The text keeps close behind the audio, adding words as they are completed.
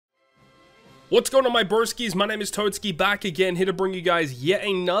What's going on, my broskiis? My name is Toadskii, back again, here to bring you guys yet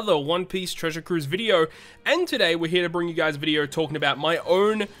another One Piece Treasure Cruise video. And today we're here to bring you guys a video talking about my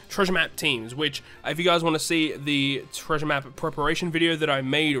own treasure map teams, which if you guys want to see the treasure map preparation video that I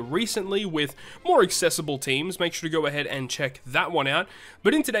made recently with more accessible teams, make sure to go ahead and check that one out.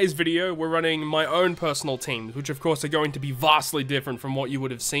 But in today's video, we're running my own personal teams, which of course are going to be vastly different from what you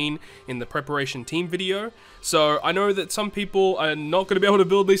would have seen in the preparation team video. So I know that some people are not going to be able to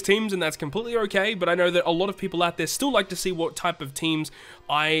build these teams, and that's completely okay, but I know that a lot of people out there still like to see what type of teams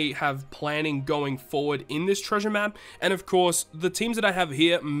I have planning going forward in this treasure map. And of course, the teams that I have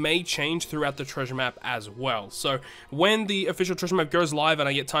here may change throughout the treasure map as well. So when the official treasure map goes live and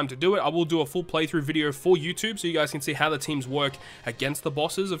I get time to do it, I will do a full playthrough video for YouTube so you guys can see how the teams work against the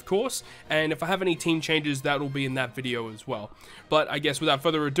bosses, of course. And if I have any team changes, that will be in that video as well. But I guess without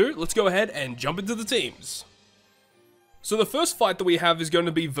further ado, let's go ahead and jump into the teams. So the first fight that we have is going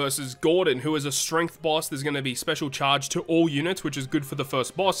to be versus Gordon, who is a strength boss. There's going to be special charge to all units, which is good for the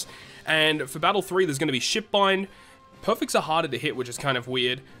first boss. And for battle 3, there's going to be shipbind. Perfects are harder to hit, which is kind of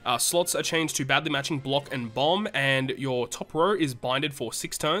weird. Slots are changed to badly matching block and bomb, and your top row is binded for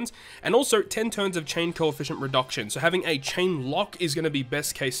 6 turns, and also 10 turns of chain coefficient reduction. So having a chain lock is going to be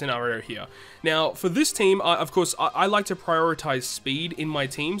best case scenario here. Now, for this team, of course, I like to prioritize speed in my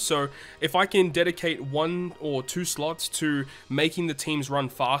team, so if I can dedicate 1 or 2 slots to making the teams run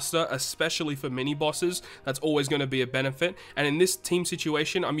faster, especially for mini bosses, that's always going to be a benefit. And in this team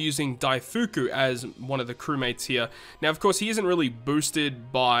situation, I'm using Daifuku as one of the crewmates here. Now, of course, he isn't really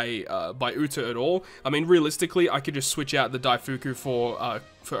boosted by Uta at all. I mean, realistically, I could just switch out the Daifuku for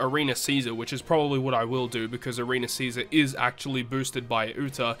Arena Caesar, which is probably what I will do, because Arena Caesar is actually boosted by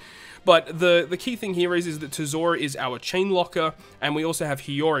Uta. But the key thing here is that Tezora is our chain locker, and we also have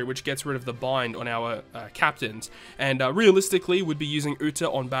Hiyori, which gets rid of the bind on our captains. And realistically, we'd be using Uta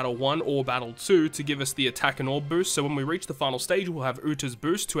on Battle 1 or Battle 2 to give us the attack and orb boost. So when we reach the final stage, we'll have Uta's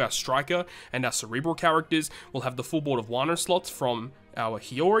boost to our striker and our cerebral characters. We'll have the full board of Wano slots from our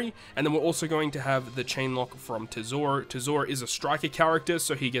Hiyori, and then we're also going to have the chain lock from Tezora. Tezora is a striker character,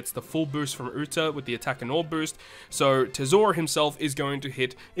 so he gets the full boost from Uta with the attack and orb boost. So Tezora himself is going to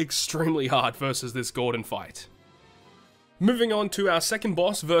hit extremely hard versus this Gordon fight. Moving on to our second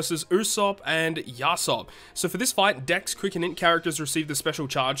boss versus Usopp and Yasopp. So for this fight, Dex, Quick, and Int characters receive the special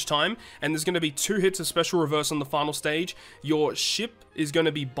charge time, and there's going to be 2 hits of special reverse on the final stage. Your ship is going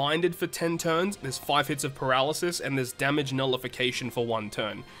to be binded for 10 turns, there's 5 hits of paralysis, and there's damage nullification for 1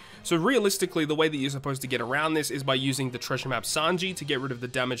 turn. So realistically, the way that you're supposed to get around this is by using the treasure map Sanji to get rid of the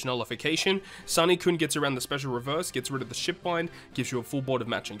damage nullification. Sunny-kun gets around the special reverse, gets rid of the ship bind, gives you a full board of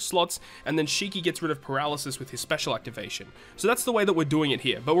matching slots, and then Shiki gets rid of paralysis with his special activation. So that's the way that we're doing it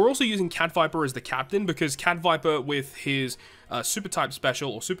here. But we're also using Cat Viper as the captain, because Cat Viper with his super type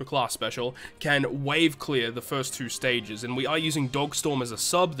special or super class special can wave clear the first 2 stages, and we are using Dogstorm as a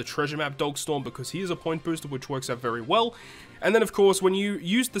sub, the treasure map Dogstorm, because he is a point booster, which works out very well. And then of course, when you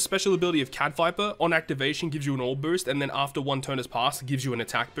use the special ability of Cat Viper, on activation gives you an orb boost, and then after 1 turn has passed, it gives you an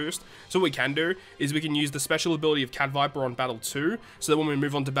attack boost. So what we can do is we can use the special ability of Cat Viper on battle 2, so that when we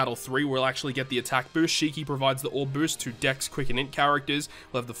move on to battle 3, we'll actually get the attack boost. Shiki provides the orb boost to Dex, Quick, and Int characters.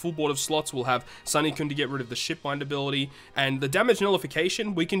 We'll have the full board of slots, we'll have Sunny-kun to get rid of the ship bind ability, and the damage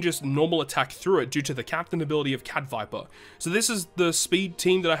nullification, we can just normal attack through it due to the captain ability of Cat Viper. So this is the speed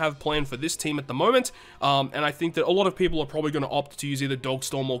team that I have planned for this team at the moment, and I think that a lot of people are probably going to opt to use either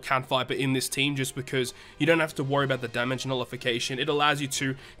Dogstorm or Cat Viper in this team, just because you don't have to worry about the damage nullification. It allows you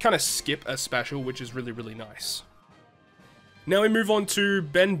to kind of skip a special, which is really, really nice. Now we move on to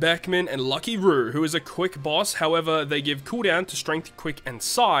Ben Beckman and Lucky Roux, who is a quick boss. However, they give cooldown to Strength, Quick, and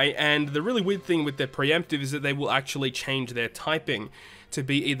Psi, and the really weird thing with their preemptive is that they will actually change their typing to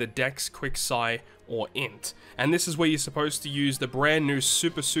be either Dex, Quick, Psi, or Int. And this is where you're supposed to use the brand new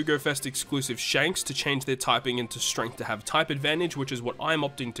Super Sugo Fest exclusive Shanks to change their typing into Strength to have type advantage, which is what I'm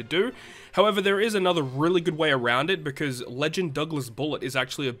opting to do. However, there is another really good way around it, because Legend Douglas Bullet is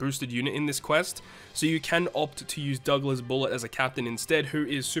actually a boosted unit in this quest, so you can opt to use Douglas Bullet as a captain instead, who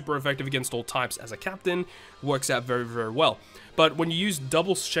is super effective against all types as a captain. Works out very, very well. But when you use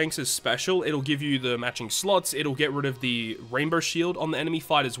double Shanks' special, it'll give you the matching slots, it'll get rid of the Rainbow Shield on the enemy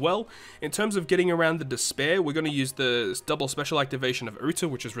fight as well. In terms of getting around the Despair, we're going to use the double special activation of Uta,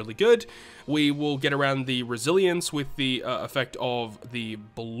 which is really good. We will get around the Resilience with the effect of the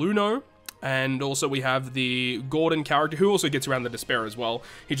Balluno. And also we have the Gordon character, who also gets around the Despair as well.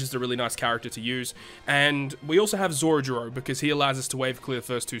 He's just a really nice character to use. And we also have Zorojiro, because he allows us to wave clear the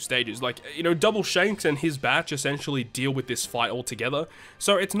first 2 stages. Like, you know, Double Shanks and his batch essentially deal with this fight altogether.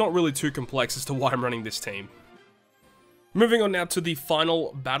 So it's not really too complex as to why I'm running this team. Moving on now to the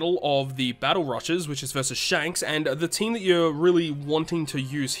final battle of the Battle Rushes, which is versus Shanks, and the team that you're really wanting to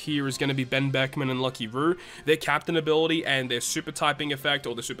use here is going to be Beckman and Lucky Roux. Their captain ability and their super typing effect,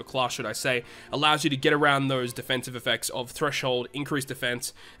 or the super class should I say, allows you to get around those defensive effects of Threshold, Increased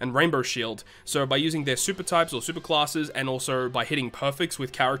Defense, and Rainbow Shield. So by using their super types or super classes, and also by hitting perfects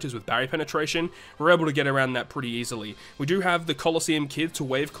with characters with barrier penetration, we're able to get around that pretty easily. We do have the Coliseum Kid to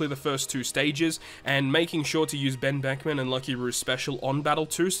wave clear the first 2 stages, and making sure to use Beckman and Lucky Roux special on battle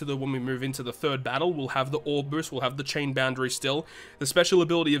 2, so that when we move into the 3rd battle, we'll have the orb boost, we'll have the chain boundary still. The special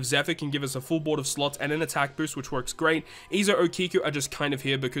ability of Zephyr can give us a full board of slots and an attack boost, which works great. Izo Okiku are just kind of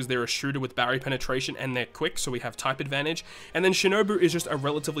here because they're a shooter with barrier penetration and they're quick, so we have type advantage. And then Shinobu is just a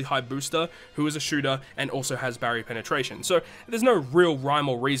relatively high booster who is a shooter and also has barrier penetration. So there's no real rhyme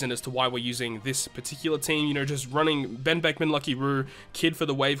or reason as to why we're using this particular team, you know, just running Beckman, Lucky Roux, Kid for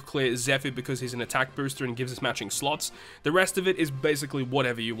the wave clear, Zephyr because he's an attack booster and gives us matching slots. The rest of it is basically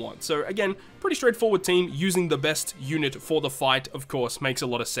whatever you want. So again, pretty straightforward team. Using the best unit for the fight, of course, makes a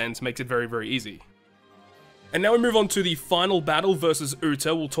lot of sense, makes it very, very easy. And now we move on to the final battle versus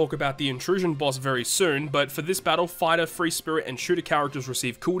Uta. We'll talk about the Intrusion boss very soon, but for this battle, Fighter, Free Spirit, and Shooter characters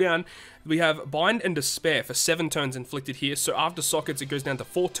receive cooldown. We have Bind and Despair for 7 turns inflicted here, so after sockets it goes down to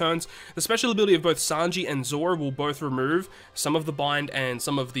 4 turns. The special ability of both Sanji and Zoro will both remove some of the Bind and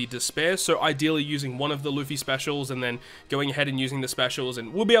some of the Despair, so ideally using one of the Luffy specials and then going ahead and using the specials,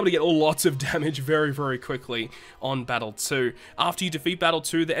 and we'll be able to get lots of damage very, very quickly on Battle 2. After you defeat Battle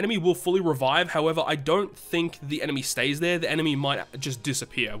 2, the enemy will fully revive. However, I don't think the enemy stays there. The enemy might just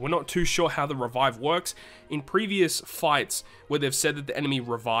disappear. We're not too sure how the revive works. In previous fights where they've said that the enemy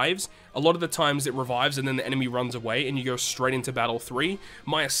revives, a lot of the times it revives and then the enemy runs away and you go straight into Battle 3.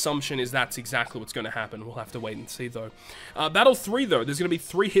 My assumption is that's exactly what's going to happen. We'll have to wait and see though. Battle 3 though, there's going to be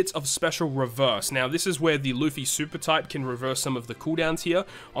 3 hits of special reverse. Now this is where the Luffy super type can reverse some of the cooldowns here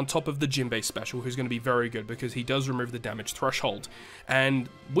on top of the Jinbei special, who's going to be very good because he does remove the damage threshold. And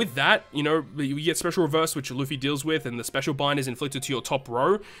with that, you know, you get special reverse, which Luffy deals with, and the special bind is inflicted to your top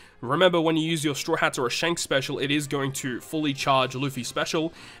row. Remember, when you use your Straw Hats or a Shanks special, it is going to fully charge Luffy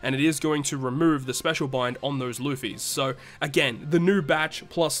special, and it is going to remove the special bind on those Luffys. So again, the new batch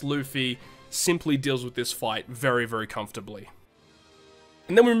plus Luffy simply deals with this fight very, very comfortably.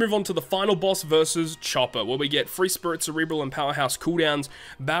 And then we move on to the final boss versus Chopper, where we get Free Spirit, Cerebral, and Powerhouse cooldowns.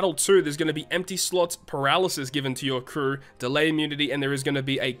 Battle 2, there's going to be empty slots, paralysis given to your crew, delay immunity, and there is going to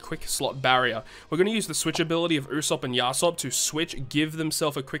be a quick slot barrier. We're going to use the switch ability of Usopp and Yasopp to switch, give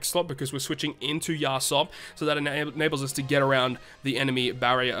themselves a quick slot because we're switching into Yasopp, so that enables us to get around the enemy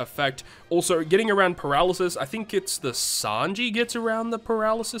barrier effect. Also, getting around paralysis, I think it's the Sanji gets around the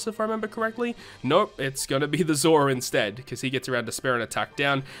paralysis, if I remember correctly. Nope, it's going to be the Zoro instead, because he gets around Despair and attack down.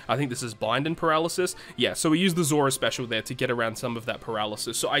 I think this is bind and paralysis. Yeah, so we use the Zoro special there to get around some of that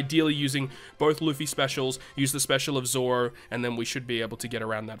paralysis. So ideally using both Luffy specials, use the special of Zoro, and then we should be able to get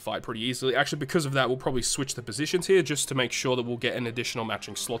around that fight pretty easily. Actually, because of that, we'll probably switch the positions here just to make sure that we'll get an additional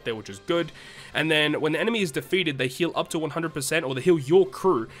matching slot there, which is good. And then when the enemy is defeated, they heal up to 100%, or they heal your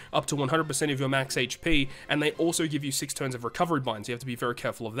crew up to 100% of your max HP, and they also give you 6 turns of recovery binds. You have to be very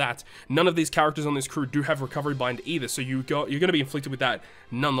careful of that. None of these characters on this crew do have recovery bind either, so you're going to be inflicted with that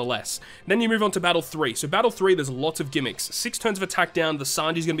nonetheless. Then you move on to Battle 3. So Battle 3, there's lots of gimmicks. 6 turns of attack down. The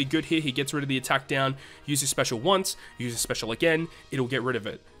Sanji's going to be good here. He gets rid of the attack down, uses special once, uses special again, it'll get rid of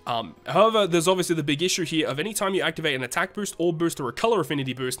it. However, there's obviously the big issue here of any time you activate an attack boost, orb boost, or a color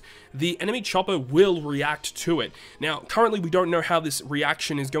affinity boost, the enemy Chopper will react to it. Now, currently we don't know how this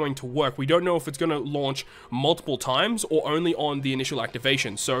reaction is going to work. We don't know if it's going to launch multiple times or only on the initial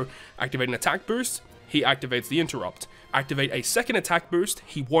activation. So, activate an attack boost, he activates the interrupt. Activate a second attack boost,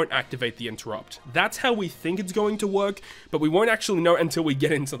 he won't activate the interrupt. That's how we think it's going to work, but we won't actually know until we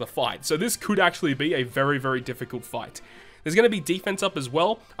get into the fight. So this could actually be a very, very difficult fight. There's going to be defense up as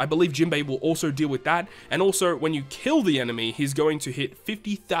well. I believe Jinbei will also deal with that. And also, when you kill the enemy, he's going to hit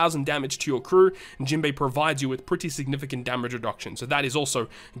 50,000 damage to your crew, and Jinbei provides you with pretty significant damage reduction. So that is also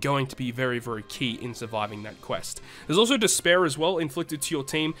going to be very, very key in surviving that quest. There's also Despair as well, inflicted to your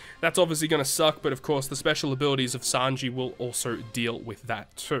team. That's obviously going to suck, but of course, the special abilities of Sanji will also deal with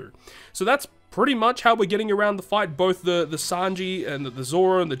that too. So that's pretty much how we're getting around the fight. Both the Sanji and the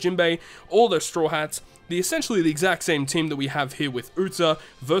Zoro and the Jinbei, all those Straw Hats, essentially the exact same team that we have here with Uta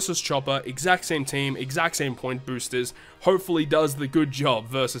versus Chopper, exact same team, exact same point boosters, hopefully does the good job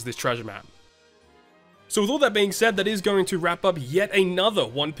versus this treasure map. So with all that being said, that is going to wrap up yet another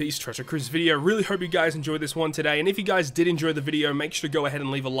One Piece Treasure Cruise video. Really hope you guys enjoyed this one today, and if you guys did enjoy the video, make sure to go ahead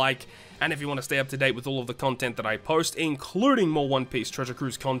and leave a like, and if you want to stay up to date with all of the content that I post, including more One Piece Treasure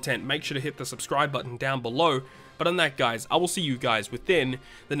Cruise content, make sure to hit the subscribe button down below. But on that, guys, I will see you guys within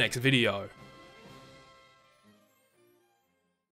the next video.